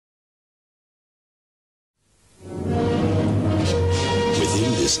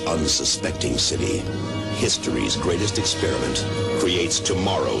this unsuspecting city, history's greatest experiment creates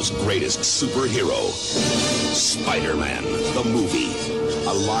tomorrow's greatest superhero. Spider-Man, the movie.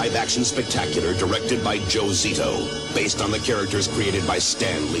 A live-action spectacular directed by Joe Zito, based on the characters created by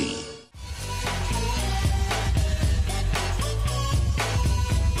Stan Lee.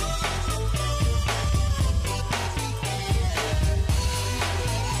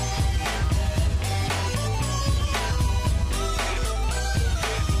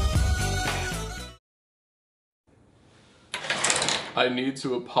 I need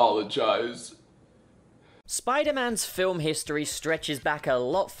to apologize. Spider-Man's film history stretches back a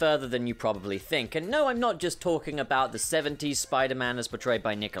lot further than you probably think, and no, I'm not just talking about the 70s Spider-Man as portrayed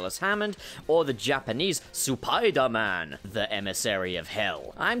by Nicholas Hammond, or the Japanese Spiderman, the emissary of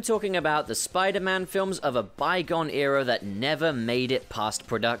hell. I'm talking about the Spider-Man films of a bygone era that never made it past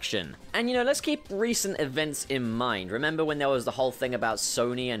production. And you know, let's keep recent events in mind. Remember when there was the whole thing about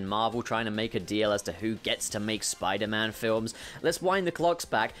Sony and Marvel trying to make a deal as to who gets to make Spider-Man films? Let's wind the clocks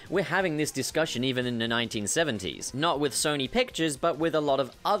back. We're having this discussion even in the 1970s. Not with Sony Pictures, but with a lot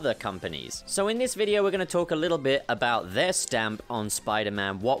of other companies. So in this video, we're going to talk a little bit about their stamp on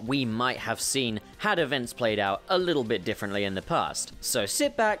Spider-Man, what we might have seen had events played out a little bit differently in the past. So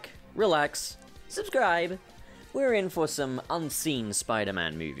sit back, relax, subscribe. We're in for some unseen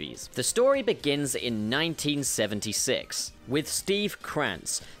Spider-Man movies. The story begins in 1976 with Steve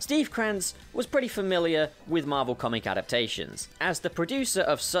Krantz. Steve Krantz was pretty familiar with Marvel comic adaptations, as the producer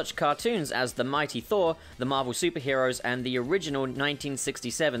of such cartoons as The Mighty Thor, the Marvel Superheroes, and the original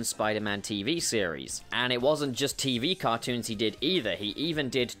 1967 Spider-Man TV series. And it wasn't just TV cartoons he did either, he even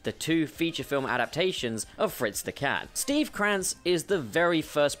did the 2 feature film adaptations of Fritz the Cat. Steve Krantz is the very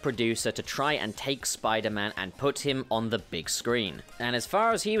first producer to try and take Spider-Man and put him on the big screen. And as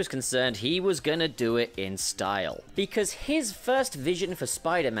far as he was concerned, he was gonna do it in style. Because his first vision for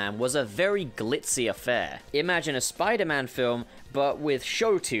Spider-Man was a very glitzy affair. Imagine a Spider-Man film, but with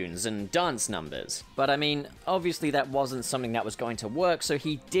show tunes and dance numbers. But I mean, obviously that wasn't something that was going to work, so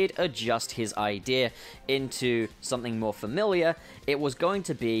he did adjust his idea into something more familiar. It was going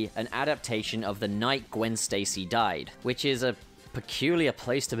to be an adaptation of The Night Gwen Stacy Died, which is a peculiar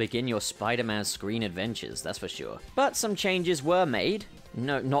place to begin your Spider-Man screen adventures, that's for sure. But some changes were made.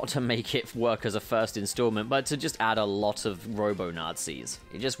 No, not to make it work as a first installment, but to just add a lot of robo-Nazis.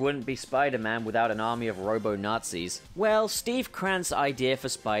 It just wouldn't be Spider-Man without an army of robo-Nazis. Well, Steve Krantz's idea for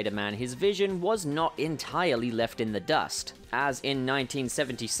Spider-Man, his vision was not entirely left in the dust, as in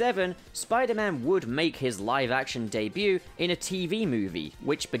 1977, Spider-Man would make his live-action debut in a TV movie,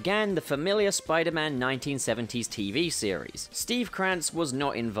 which began the familiar Spider-Man 1970s TV series. Steve Krantz was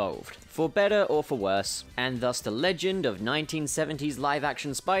not involved, for better or for worse, and thus the legend of 1970s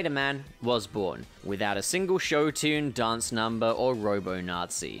live-action Spider-Man was born, without a single show tune, dance number, or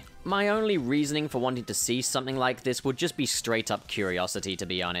robo-Nazi. My only reasoning for wanting to see something like this would just be straight-up curiosity, to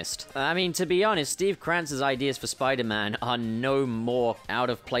be honest. I mean, to be honest, Steve Krantz's ideas for Spider-Man are no more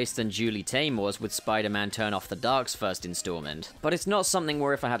out of place than Julie Taymor's with Spider-Man Turn Off the Dark's first installment. But it's not something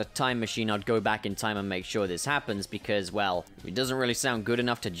where if I had a time machine, I'd go back in time and make sure this happens, because, well, it doesn't really sound good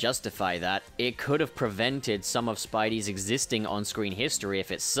enough to justify that. It could have prevented some of Spidey's existing on-screen history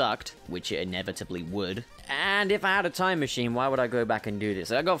if it sucked, which it inevitably would. And if I had a time machine, why would I go back and do this?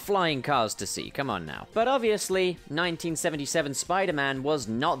 I got flying cars to see, come on now. But obviously, 1977 Spider-Man was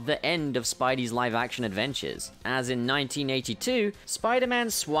not the end of Spidey's live-action adventures, as in 1982,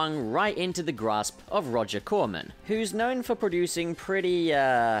 Spider-Man swung right into the grasp of Roger Corman, who's known for producing pretty,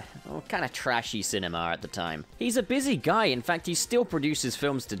 kind of trashy cinema at the time. He's a busy guy, in fact he still produces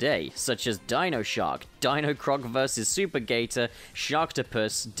films today, such as Dino Shark, Dino Croc vs. Super Gator,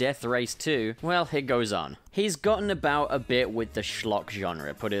 Sharktopus, Death Race 2, well, it goes on. He's gotten about a bit with the schlock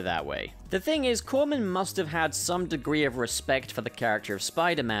genre, put it that way. The thing is, Corman must have had some degree of respect for the character of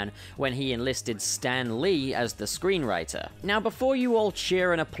Spider-Man when he enlisted Stan Lee as the screenwriter. Now, before you all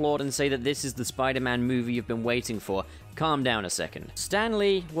cheer and applaud and say that this is the Spider-Man movie you've been waiting for, calm down a second. Stan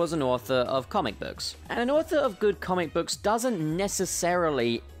Lee was an author of comic books, and an author of good comic books doesn't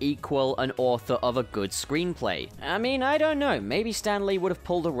necessarily equal an author of a good screenplay. I mean, I don't know, maybe Stan Lee would have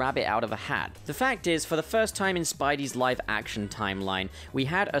pulled a rabbit out of a hat. The fact is, for the first time in Spidey's live-action timeline, we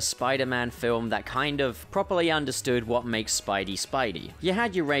had a Spider-Man film that kind of properly understood what makes Spidey Spidey. You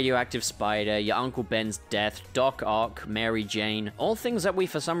had your radioactive spider, your Uncle Ben's death, Doc Ock, Mary Jane, all things that we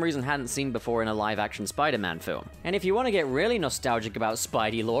for some reason hadn't seen before in a live-action Spider-Man film. And if you want to get really nostalgic about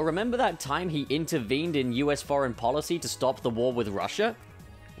Spidey lore, remember that time he intervened in US foreign policy to stop the war with Russia?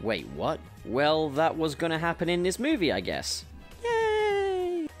 Wait, what? Well, that was gonna happen in this movie, I guess.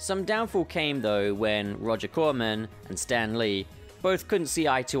 Yay! Some downfall came, though, when Roger Corman and Stan Lee both couldn't see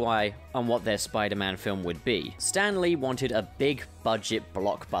eye to eye on what their Spider-Man film would be. Stan Lee wanted a big budget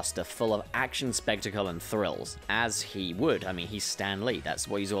blockbuster full of action, spectacle, and thrills. As he would. I mean, he's Stan Lee, that's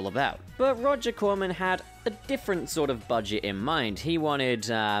what he's all about. But Roger Corman had a different sort of budget in mind. He wanted,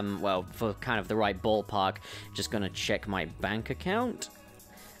 well, for kind of the right ballpark, just gonna check my bank account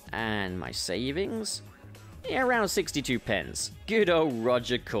and my savings. Yeah, around 62 pence. Good old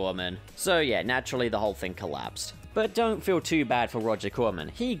Roger Corman. So yeah, naturally the whole thing collapsed. But don't feel too bad for Roger Corman.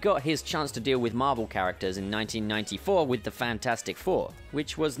 He got his chance to deal with Marvel characters in 1994 with the Fantastic Four,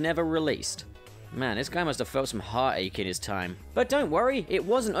 which was never released. Man, this guy must have felt some heartache in his time. But don't worry, it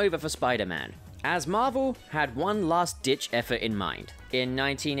wasn't over for Spider-Man, as Marvel had one last-ditch effort in mind. In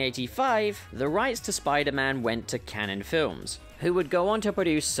 1985, the rights to Spider-Man went to Canon Films, who would go on to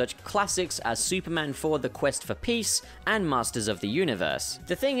produce such classics as Superman 4: The Quest for Peace and Masters of the Universe.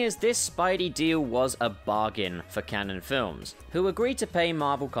 The thing is, this Spidey deal was a bargain for Canon Films, who agreed to pay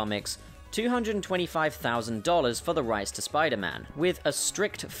Marvel Comics $225,000 for the rights to Spider-Man, with a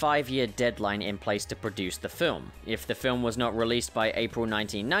strict 5-year deadline in place to produce the film. If the film was not released by April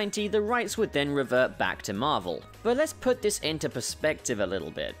 1990, the rights would then revert back to Marvel. But let's put this into perspective a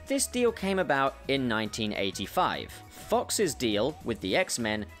little bit. This deal came about in 1985. Fox's deal with the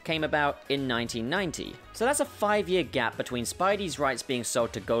X-Men came about in 1990. So that's a 5-year gap between Spidey's rights being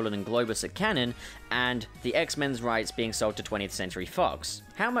sold to Golan and Globus at Canon and the X-Men's rights being sold to 20th Century Fox.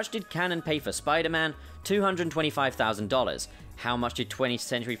 How much did Canon pay for Spider-Man? $225,000. How much did 20th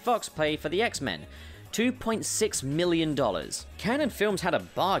Century Fox pay for the X-Men? $2.6 million. Canon Films had a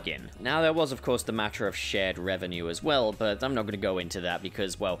bargain. Now, there was, of course, the matter of shared revenue as well, but I'm not going to go into that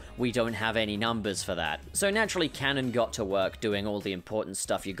because, well, we don't have any numbers for that. So naturally, Canon got to work doing all the important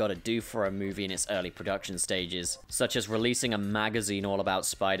stuff you gotta do for a movie in its early production stages, such as releasing a magazine all about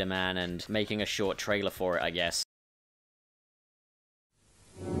Spider-Man and making a short trailer for it, I guess.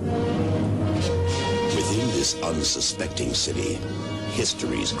 Within this unsuspecting city,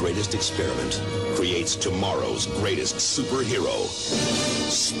 history's greatest experiment creates tomorrow's greatest superhero.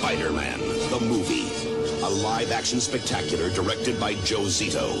 Spider-Man, the movie. A live-action spectacular directed by Joe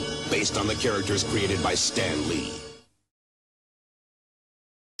Zito, based on the characters created by Stan Lee.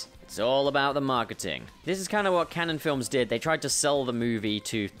 It's all about the marketing. This is kind of what Canon Films did. They tried to sell the movie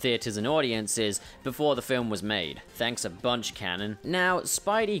to theaters and audiences before the film was made. Thanks a bunch, Canon. Now,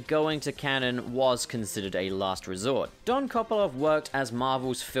 Spidey going to Canon was considered a last resort. Don Kopolov worked as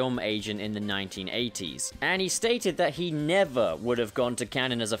Marvel's film agent in the 1980s, and he stated that he never would have gone to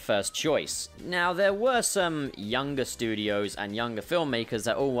Canon as a first choice. Now, there were some younger studios and younger filmmakers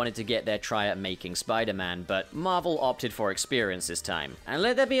that all wanted to get their try at making Spider-Man, but Marvel opted for experience this time. And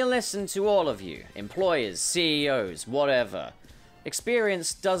let there be a lesson to all of you, employers, CEOs, whatever.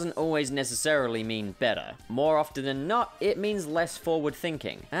 Experience doesn't always necessarily mean better. More often than not, it means less forward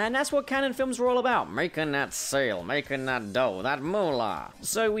thinking. And that's what Canon Films were all about, making that sale, making that dough, that moolah.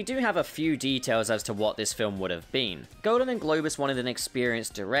 So we do have a few details as to what this film would have been. Golan and Globus wanted an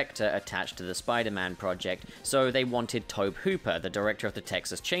experienced director attached to the Spider-Man project, so they wanted Tobe Hooper, the director of the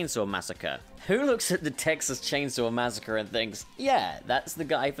Texas Chainsaw Massacre. Who looks at the Texas Chainsaw Massacre and thinks, yeah, that's the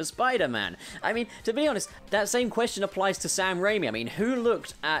guy for Spider-Man? I mean, to be honest, that same question applies to Sam Raimi. I mean, who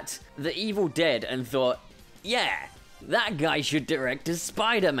looked at The Evil Dead and thought, yeah, that guy should direct a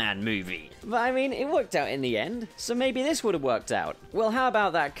Spider-Man movie? But I mean, it worked out in the end, so maybe this would have worked out. Well, how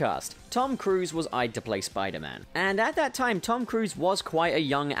about that cast? Tom Cruise was eyed to play Spider-Man. And at that time, Tom Cruise was quite a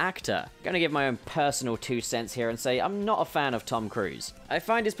young actor. Gonna give my own personal 2 cents here and say I'm not a fan of Tom Cruise. I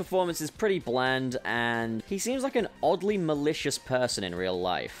find his performances pretty bland, and he seems like an oddly malicious person in real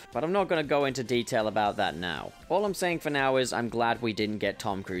life. But I'm not gonna go into detail about that now. All I'm saying for now is I'm glad we didn't get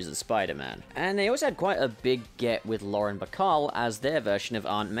Tom Cruise as Spider-Man. And they also had quite a big get with Lauren Bacall as their version of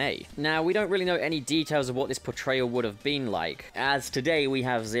Aunt May. Now, we don't really know any details of what this portrayal would have been like, as today we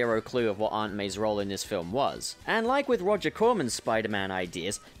have zero clue of what Aunt May's role in this film was. And like with Roger Corman's Spider-Man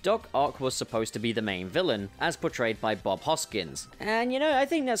ideas, Doc Ock was supposed to be the main villain, as portrayed by Bob Hoskins. And you know, I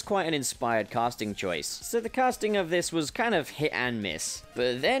think that's quite an inspired casting choice. So the casting of this was kind of hit and miss.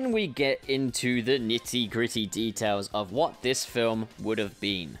 But then we get into the nitty-gritty details of what this film would have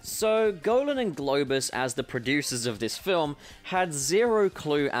been. So Golan and Globus, as the producers of this film, had zero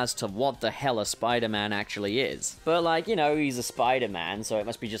clue as to what the hell a Spider-Man actually is. But like, you know, he's a Spider-Man, so it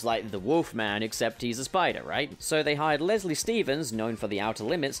must be just like the Wolfman, except he's a spider, right? So they hired Leslie Stevens, known for The Outer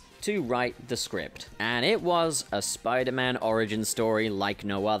Limits, to write the script. And it was a Spider-Man origin story like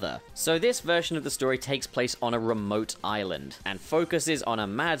no other. So this version of the story takes place on a remote island, and focuses on a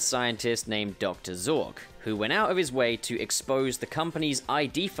mad scientist named Dr. Zork. who went out of his way to expose the company's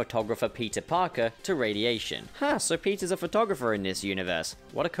ID photographer Peter Parker to radiation. So Peter's a photographer in this universe.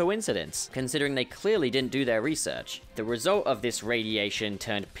 What a coincidence, considering they clearly didn't do their research. The result of this radiation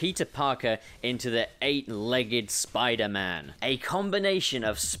turned Peter Parker into the 8-legged Spider-Man. A combination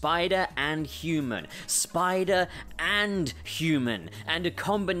of spider and human. Spider and human. And a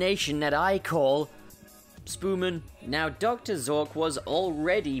combination that I call Spooman. Now, Dr. Zork was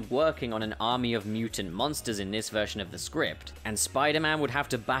already working on an army of mutant monsters in this version of the script, and Spider-Man would have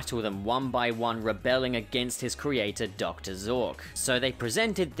to battle them one by one, rebelling against his creator, Dr. Zork. So they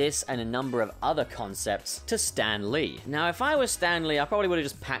presented this and a number of other concepts to Stan Lee. Now, if I was Stan Lee, I probably would have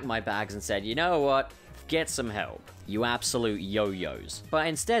just packed my bags and said, you know what? Get some help, you absolute yo-yos. But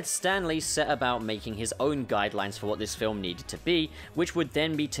instead, Stan Lee set about making his own guidelines for what this film needed to be, which would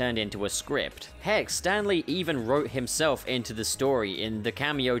then be turned into a script. Heck, Stan Lee even wrote himself into the story in the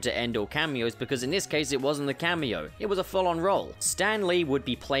cameo to end all cameos, because in this case it wasn't a cameo, it was a full-on role. Stan Lee would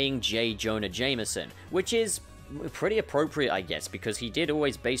be playing J. Jonah Jameson, which is pretty appropriate, I guess, because he did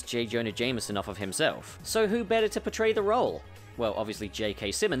always base J. Jonah Jameson off of himself. So who better to portray the role? Well, obviously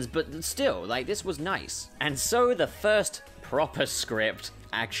J.K. Simmons, but still, like, this was nice. And so the first proper script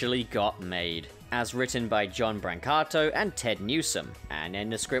actually got made, as written by John Brancato and Ted Newsom. And then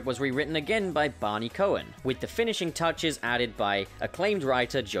the script was rewritten again by Barney Cohen, with the finishing touches added by acclaimed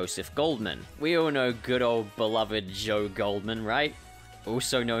writer Joseph Goldman. We all know good old beloved Joe Goldman, right?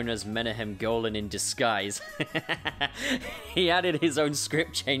 Also known as Menahem Golan in disguise. He added his own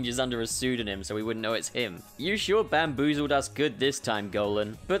script changes under a pseudonym so we wouldn't know it's him. You sure bamboozled us good this time,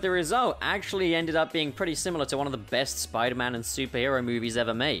 Golan. But the result actually ended up being pretty similar to one of the best Spider-Man and superhero movies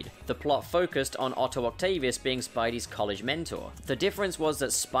ever made. The plot focused on Otto Octavius being Spidey's college mentor. The difference was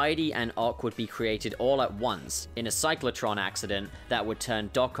that Spidey and Ock would be created all at once, in a cyclotron accident that would turn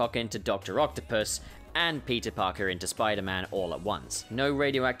Doc Ock into Dr. Octopus, and Peter Parker into Spider-Man all at once. No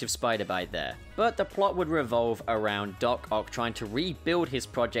radioactive spider bite there. But the plot would revolve around Doc Ock trying to rebuild his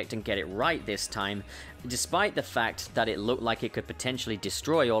project and get it right this time, despite the fact that it looked like it could potentially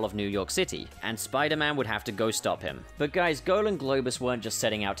destroy all of New York City, and Spider-Man would have to go stop him. But guys, Golan Globus weren't just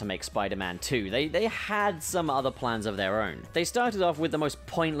setting out to make Spider-Man 2, they had some other plans of their own. They started off with the most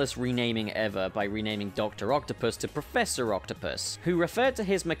pointless renaming ever by renaming Dr. Octopus to Professor Octopus, who referred to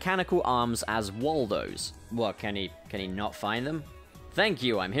his mechanical arms as Waldos. What, can he not find them? Thank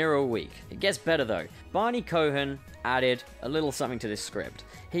you, I'm here all week. It gets better though. Barney Cohen added a little something to this script.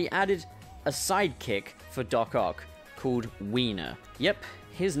 He added a sidekick for Doc Ock called Wiener. Yep,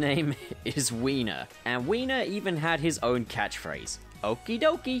 his name is Wiener. And Wiener even had his own catchphrase. Okie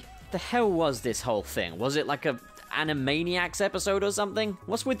dokie. The hell was this whole thing? Was it like a Animaniacs episode or something?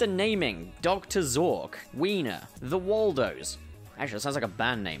 What's with the naming? Dr. Zork, Wiener, the Waldos. Actually, it sounds like a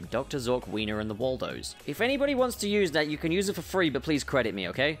band name. Dr. Zork, Wiener, and the Waldos. If anybody wants to use that, you can use it for free, but please credit me,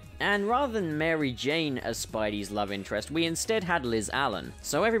 okay? And rather than Mary Jane as Spidey's love interest, we instead had Liz Allen.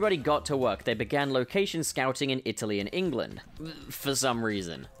 So everybody got to work. They began location scouting in Italy and England. For some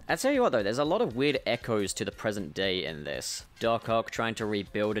reason. I tell you what though, there's a lot of weird echoes to the present day in this. Doc Ock trying to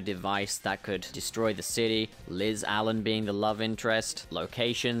rebuild a device that could destroy the city, Liz Allen being the love interest,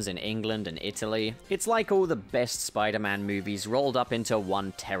 locations in England and Italy. It's like all the best Spider-Man movies rolled up into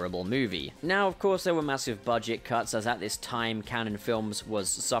one terrible movie. Now, of course, there were massive budget cuts, as at this time, Canon Films was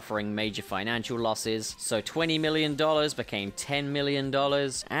suffering major financial losses, so $20 million became $10 million,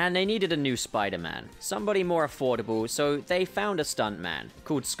 and they needed a new Spider-Man. Somebody more affordable, so they found a stuntman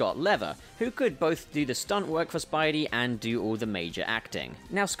called Scott Lever, who could both do the stunt work for Spidey and do all the major acting.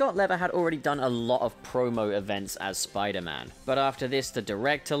 Now, Scott Lever had already done a lot of promo events as Spider-Man, but after this the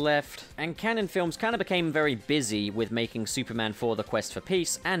director left, and Canon Films kind of became very busy with making Superman 4: The Quest for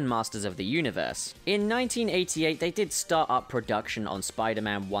Peace and Masters of the Universe. In 1988 they did start up production on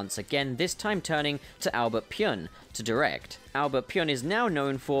Spider-Man once again, this time turning to Albert Pyun to direct. Albert Pyun is now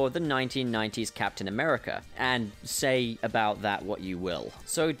known for the 1990s Captain America, and say about that what you will.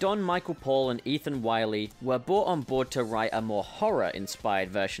 So Don Michael Paul and Ethan Wiley were brought on board to write a more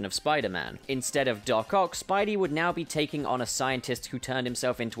horror-inspired version of Spider-Man. Instead of Doc Ock, Spidey would now be taking on a scientist who turned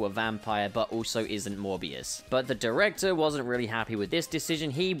himself into a vampire but also isn't Morbius. But the director wasn't really happy with this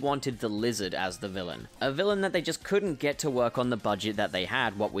decision. He wanted the Lizard as the villain. A villain that they just couldn't get to work on the budget that they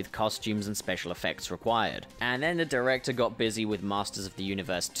had, what with costumes and special effects required. And then the director got busy with Masters of the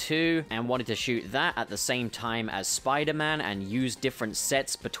Universe 2 and wanted to shoot that at the same time as Spider-Man and use different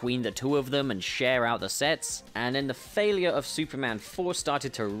sets between the two of them and share out the sets. And then the failure of Superman 4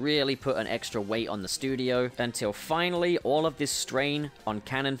 started to really put an extra weight on the studio, until finally all of this strain on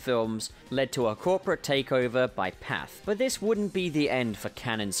Cannon Films led to a corporate takeover by Path. But this wouldn't be the end for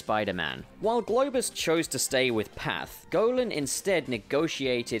Cannon Spider-Man. While Globus chose to stay with Path, Golan instead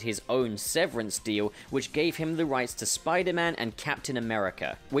negotiated his own severance deal, which gave him the rights to Spider-Man and Captain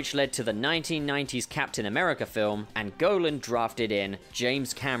America, which led to the 1990s Captain America film, and Golan drafted in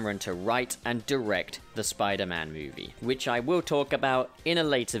James Cameron to write and direct the Spider-Man movie, which I will talk about in a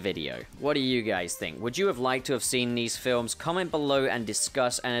later video. What do you guys think? Would you have liked to have seen these films? Comment below and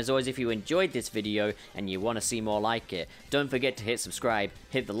discuss, and as always, if you enjoyed this video and you want to see more like it, don't forget to hit subscribe,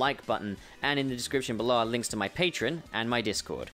 hit the like button, and in the description below are links to my Patreon and my Discord.